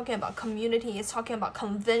family, is talking about community, is talking about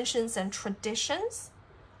conventions and traditions.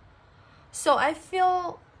 So I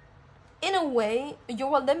feel in a way you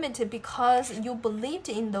were limited because you believed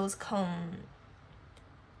in those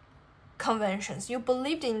conventions, you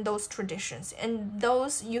believed in those traditions, and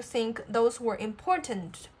those, you think those were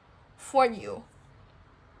important for you.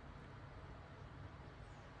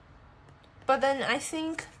 But then I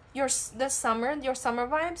think your summer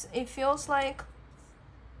vibes, it feels like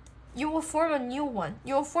you will form a new one.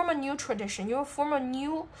 You will form a new tradition. You will form a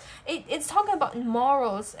new... It's talking about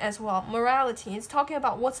morals as well, morality. It's talking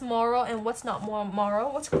about what's moral and what's not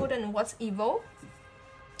moral, what's good and what's evil.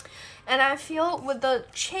 And I feel with the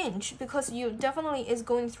change, because you definitely is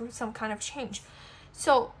going through some kind of change.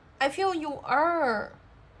 So I feel you are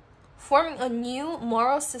forming a new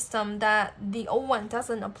moral system that the old one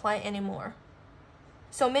doesn't apply anymore.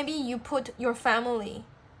 So maybe you put your family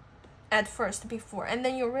at first before, and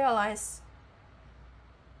then you realize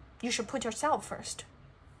you should put yourself first.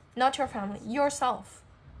 Not your family, yourself.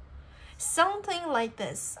 Something like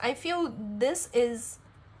this. I feel this is...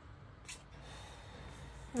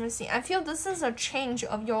 Let me see. I feel this is a change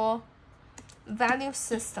of your value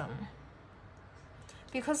system.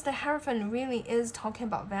 Because the Hierophant really is talking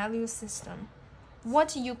about value system.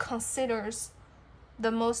 What you consider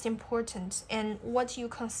the most important and what you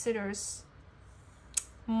consider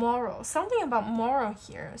moral. Something about moral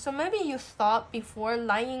here. So maybe you thought before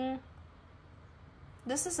lying.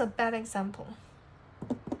 This is a bad example.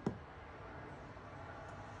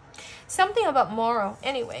 Something about moral.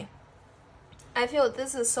 Anyway. I feel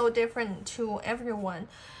this is so different to everyone,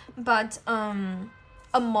 but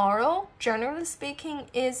a moral, generally speaking,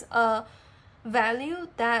 is a value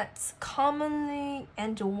that's commonly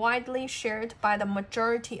and widely shared by the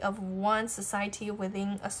majority of one society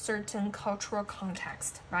within a certain cultural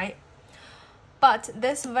context, right? But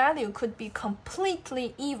this value could be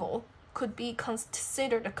completely evil, could be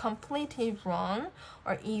considered completely wrong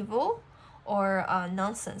or evil or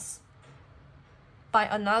nonsense by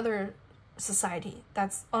another society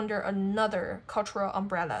that's under another cultural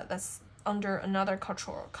umbrella, that's under another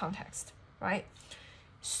cultural context, right?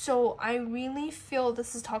 So I really feel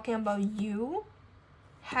this is talking about you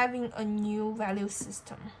having a new value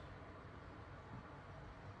system.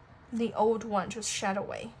 The old one just shed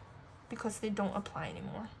away because they don't apply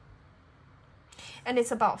anymore. And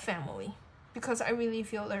it's about family, because I really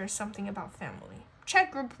feel there's something about family.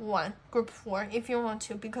 Check group 1, group 4 if you want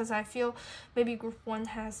to, because I feel maybe group 1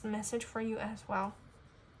 has a message for you as well.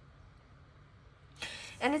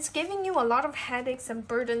 And it's giving you a lot of headaches and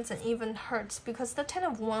burdens and even hurts, because the 10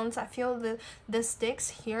 of Wands, I feel the sticks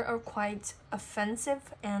here are quite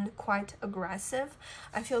offensive and quite aggressive.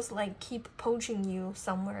 I feel it's like keep poaching you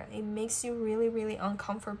somewhere. It makes you really, really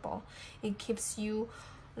uncomfortable. It keeps you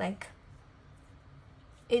like,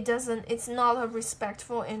 it's not a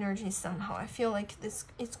respectful energy somehow. I feel like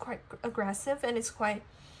it's quite aggressive and it's quite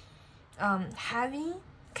heavy,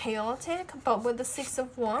 chaotic. But with the 6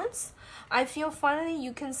 of Wands, I feel finally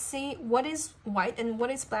you can see what is white and what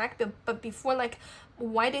is black, but before, like,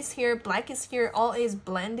 white is here, black is here, all is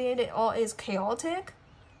blended, it all is chaotic.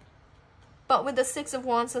 But with the 6 of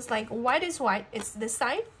Wands, it's like white is white, it's this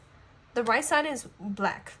side, the right side is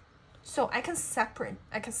black. So I can separate,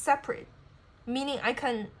 meaning I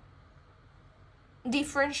can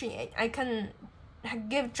differentiate, I can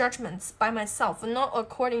give judgments by myself, not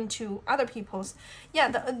according to other people's. Yeah,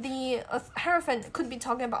 the Hierophant could be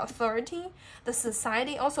talking about authority. The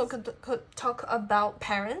society also could talk about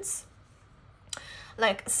parents,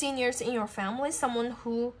 like seniors in your family, someone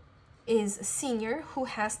who is senior, who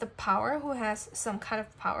has the power, who has some kind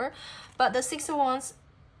of power. But the 6 of Wands,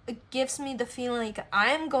 it gives me the feeling like I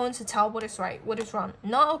am going to tell what is right, what is wrong,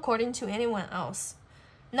 not according to anyone else,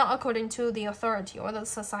 not according to the authority or the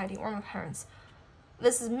society or my parents.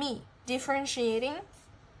 This is me differentiating,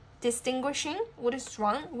 distinguishing what is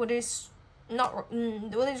wrong, what is not,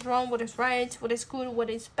 what is wrong, what is right, what is good, what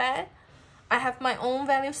is bad. I have my own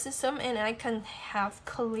value system and I can have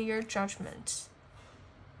clear judgment.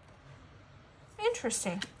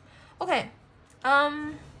 Interesting. Okay.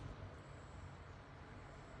 And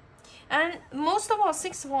most of all,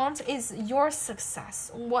 6 of Wands is your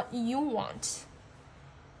success, what you want.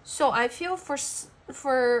 So I feel for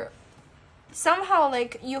somehow,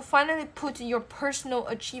 like, you finally put your personal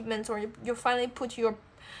achievements, or you finally put your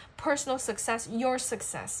personal success, your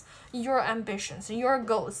ambitions, your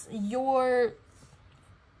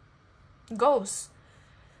goals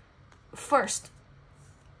first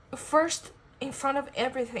in front of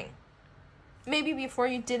everything. Maybe before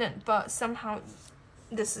you didn't, but somehow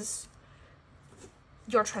this is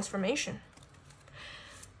your transformation.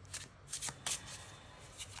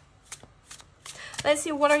 Let's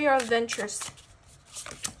see, what are your adventures?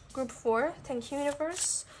 Group 4, thank you,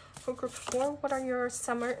 universe. For group 4, what are your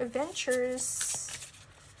summer adventures?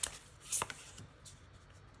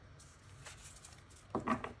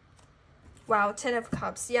 Wow, 10 of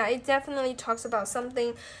Cups. Yeah, it definitely talks about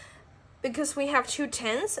something, because we have 2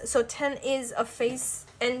 10s. So 10 is a phase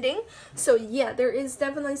ending. So yeah, there is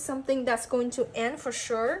definitely something that's going to end for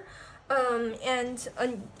sure. And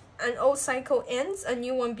an old cycle ends, a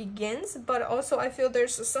new one begins. But also I feel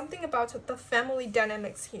there's something about the family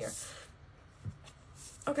dynamics here.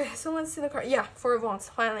 Okay, so let's see the card. Yeah, 4 of Wands,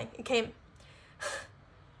 finally it came.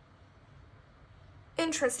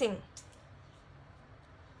 Interesting.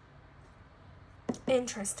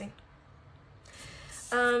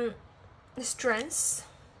 Strengths.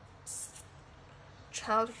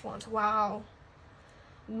 Child of Wands. Wow,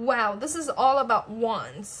 this is all about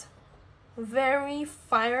wands. Very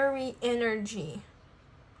fiery energy.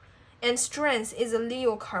 And Strength is a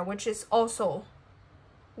Leo card, which is also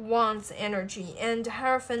Wands energy, and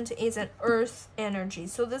Hierophant is an Earth energy.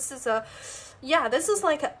 So this is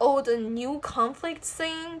like an old and new conflict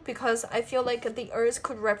thing, because I feel like the Earth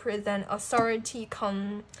could represent authority,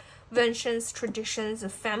 conventions, traditions,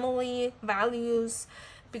 family values,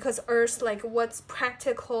 because Earth, like, what's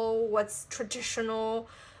practical, what's traditional,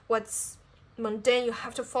 what's mundane, you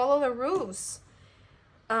have to follow the rules.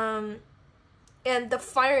 And the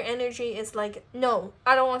fire energy is like, no,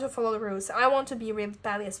 I don't want to follow the rules. I want to be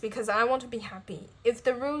rebellious because I want to be happy. If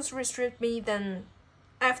the rules restrict me, then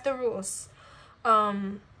F the rules.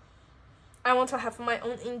 I want to have my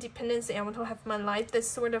own independence, I want to have my life, this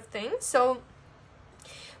sort of thing. So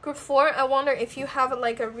group 4, I wonder if you have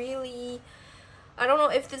like a really, I don't know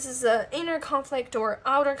if this is an inner conflict or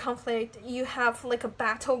outer conflict, you have like a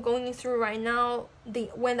battle going through right now,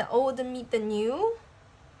 when the old meet the new,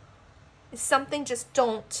 something just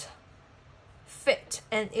don't fit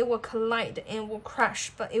and it will collide and will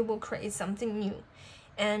crash, but it will create something new.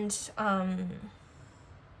 And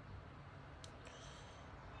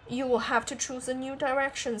you will have to choose a new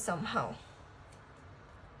direction somehow.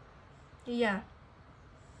 Yeah.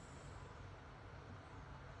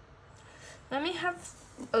 Let me have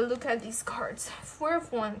a look at these cards. 4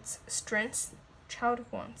 of Wands, Strength, Child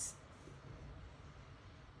of Wands.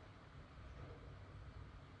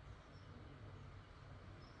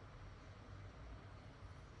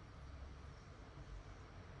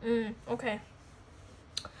 Okay.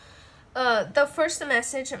 The first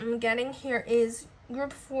message I'm getting here is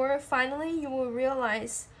group 4, finally you will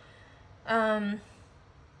realize how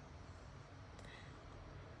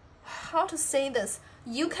to say this.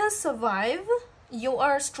 You can survive. You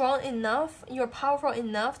are strong enough, you're powerful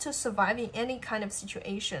enough to survive in any kind of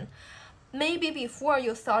situation. Maybe before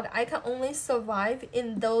you thought, I can only survive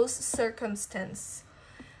in those circumstances.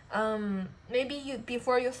 Maybe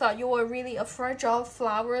before you thought you were really a fragile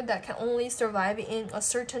flower that can only survive in a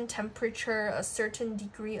certain temperature, a certain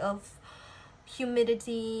degree of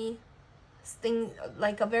humidity, thing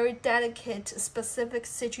like a very delicate specific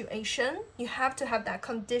situation. You have to have that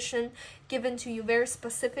condition given to you very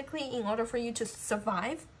specifically in order for you to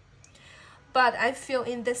survive. But I feel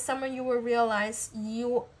in this summer you will realize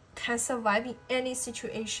you can survive in any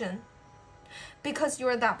situation because you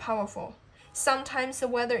are that powerful. Sometimes the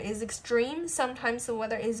weather is extreme, sometimes the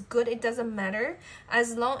weather is good, it doesn't matter.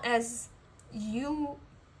 As long as you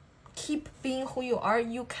keep being who you are,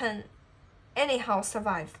 you can anyhow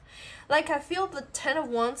survive. Like I feel the 10 of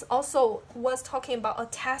Wands also was talking about a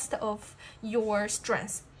test of your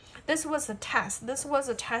strength. This was a test. This was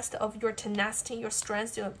a test of your tenacity, your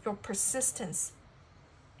strength, your persistence,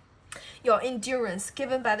 your endurance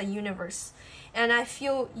given by the universe. And I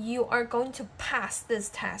feel you are going to pass this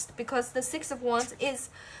test because the 6 of Wands is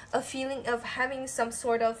a feeling of having some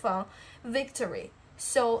sort of victory.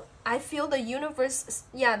 So I feel the universe,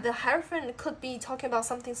 yeah, the Hierophant could be talking about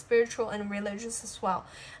something spiritual and religious as well.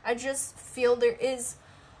 I just feel there is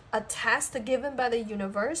a test given by the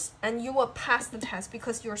universe and you will pass the test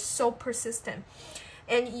because you're so persistent.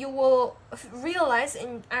 And you will realize,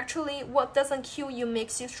 and actually what doesn't kill you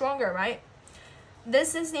makes you stronger, right?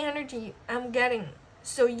 This is the energy I'm getting.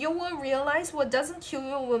 So you will realize what doesn't kill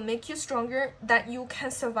you will make you stronger, that you can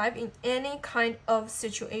survive in any kind of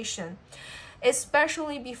situation.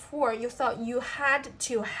 Especially before you thought you had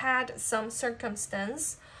to had some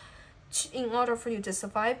circumstance in order for you to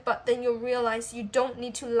survive, but then you realize you don't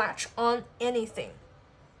need to latch on anything.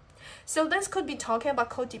 So this could be talking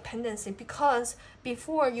about codependency, because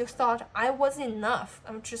before you thought I was enough.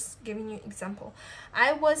 I'm just giving you an example.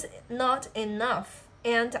 I was not enough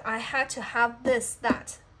and I had to have this,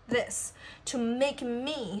 that, this to make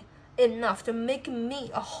me enough, to make me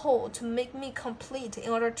a whole, to make me complete in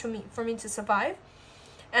order for me to survive.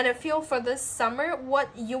 And I feel for this summer, what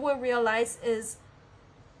you will realize is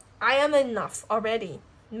I am enough already.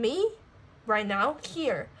 Me, right now,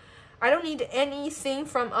 here. I don't need anything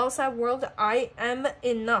from outside world. I am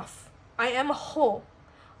enough. I am whole.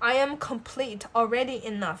 I am complete, already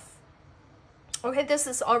enough. Okay, this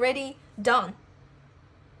is already done.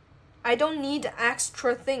 I don't need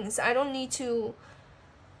extra things. I don't need to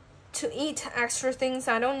eat extra things.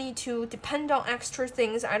 I don't need to depend on extra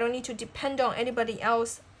things. I don't need to depend on anybody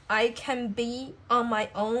else. I can be on my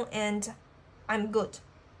own and I'm good.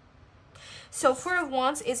 So 4 of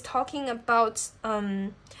Wands is talking about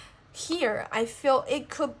here I feel it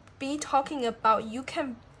could be talking about you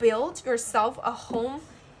can build yourself a home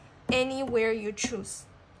anywhere you choose.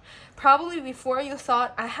 Probably before you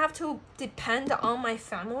thought I have to depend on my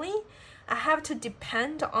family, I have to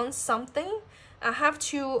depend on something, I have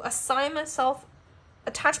to attach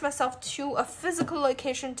myself to a physical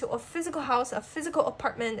location, to a physical house, a physical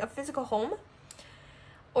apartment, a physical home,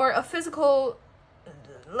 or a physical,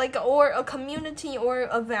 or a community or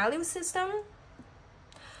a value system.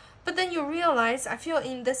 But then you realize, I feel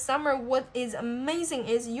in this summer, what is amazing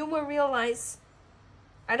is you will realize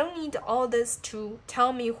I don't need all this to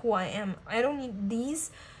tell me who I am. I don't need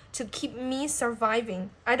these to keep me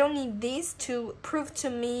surviving. I don't need these to prove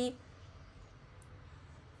to me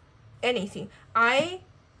anything. I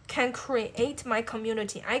can create my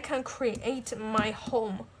community. I can create my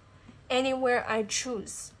home anywhere I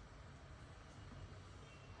choose.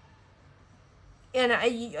 And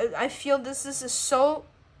I feel this is so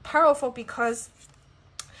powerful because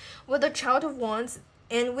with the Child of Wands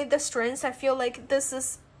and with the Strength, I feel like this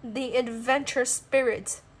is the adventure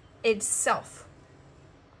spirit itself.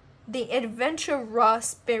 The adventure raw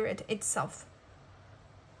spirit itself.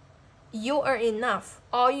 You are enough.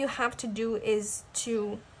 All you have to do is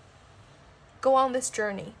to go on this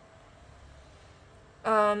journey.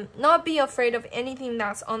 Not be afraid of anything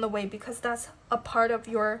that's on the way, because that's a part of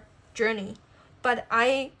your journey. But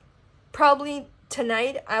probably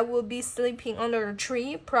tonight I will be sleeping under a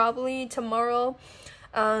tree. Probably tomorrow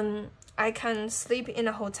I can sleep in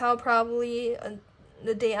a hotel. Probably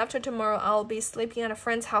the day after tomorrow I'll be sleeping at a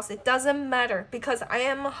friend's house. It doesn't matter, because I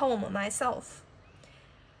am home myself.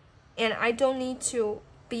 And I don't need to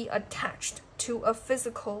be attached to a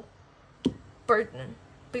physical burden,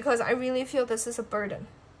 because I really feel this is a burden.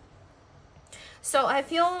 So I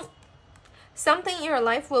feel something in your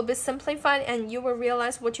life will be simplified, and you will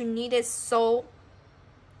realize what you need is so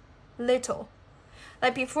little.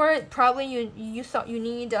 Like before, probably you thought you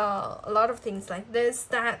need a lot of things, like this,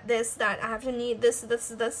 that. I have to need this.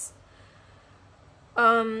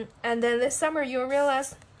 And then this summer you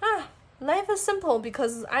realize, life is simple,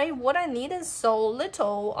 because what I need is so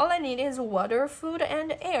little. All I need is water, food,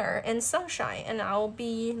 and air, and sunshine, and I'll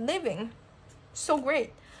be living so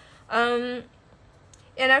great. And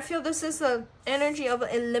I feel this is the energy of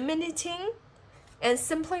eliminating and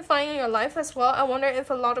simplifying your life as well. I wonder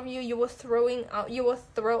if a lot of you will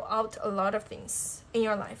throw out a lot of things in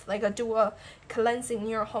your life, like do a cleansing in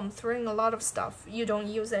your home, throwing a lot of stuff you don't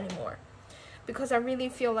use anymore. Because I really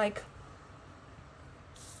feel like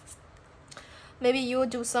maybe you will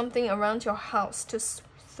do something around your house to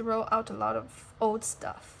throw out a lot of old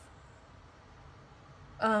stuff.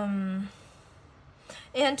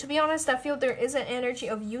 And to be honest, I feel there is an energy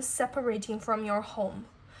of you separating from your home.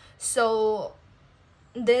 So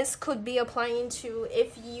this could be applying to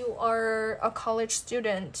if you are a college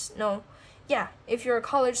student. If you're a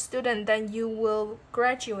college student, then you will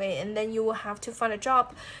graduate, and then you will have to find a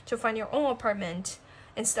job, to find your own apartment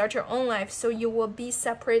and start your own life. So you will be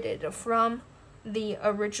separated from the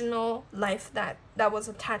original life that was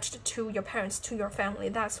attached to your parents, to your family,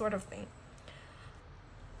 that sort of thing.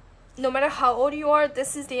 No matter how old you are,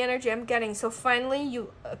 this is the energy I'm getting. So finally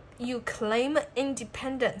you claim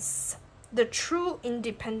independence, the true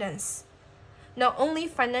independence. Not only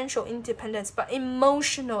financial independence, but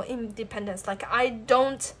emotional independence. Like, I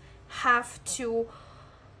don't have to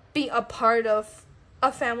be a part of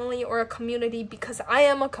a family or a community, because I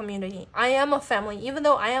am a community. I am a family, even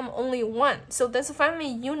though I am only one. So this family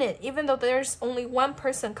unit, even though there's only one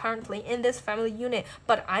person currently in this family unit,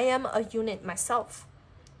 but I am a unit myself.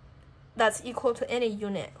 That's equal to any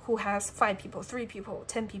unit who has 5 people, 3 people,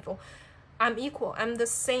 10 people. I'm equal. I'm the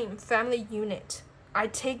same family unit. I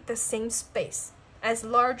take the same space, as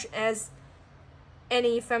large as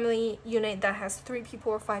any family unit that has 3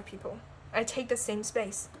 people or 5 people. I take the same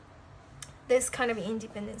space. This kind of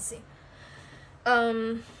independency.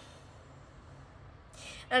 And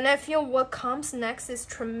I feel what comes next is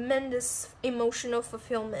tremendous emotional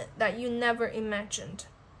fulfillment that you never imagined.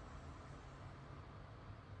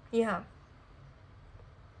 Yeah.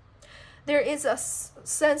 There is a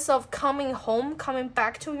sense of coming home, coming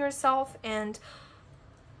back to yourself, and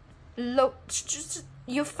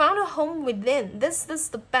you found a home within. This is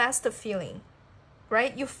the best feeling,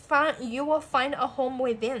 right? You will find a home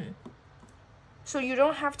within. So you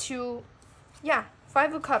don't have to,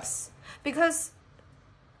 5 of Cups, because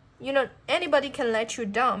anybody can let you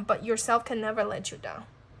down, but yourself can never let you down,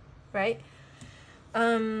 right?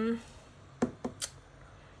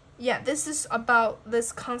 This is about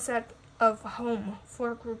this concept of home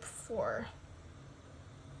for group 4.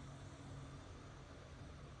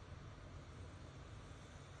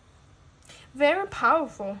 Very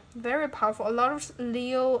powerful, very powerful. A lot of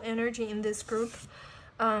Leo energy in this group.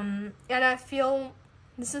 And I feel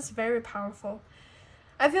this is very powerful.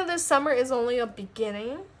 I feel this summer is only a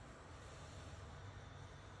beginning.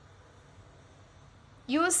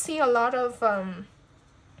 You will see a lot of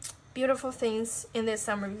beautiful things in this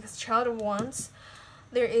summer, because Child of Wands,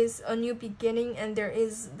 there is a new beginning, and there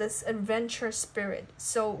is this adventure spirit.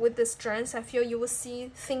 So with the Strength, I feel you will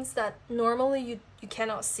see things that normally you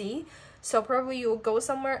cannot see. So probably you will go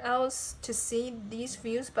somewhere else to see these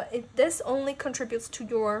views, but this only contributes to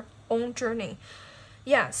your own journey.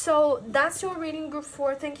 So that's your reading, group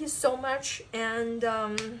 4. Thank you so much, and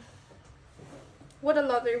what a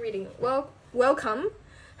lovely reading. Well, welcome.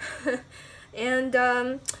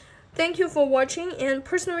 And thank you for watching, and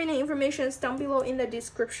personal reading information is down below in the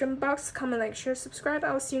description box. Comment, like, share, subscribe.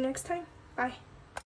 I will see you next time. Bye.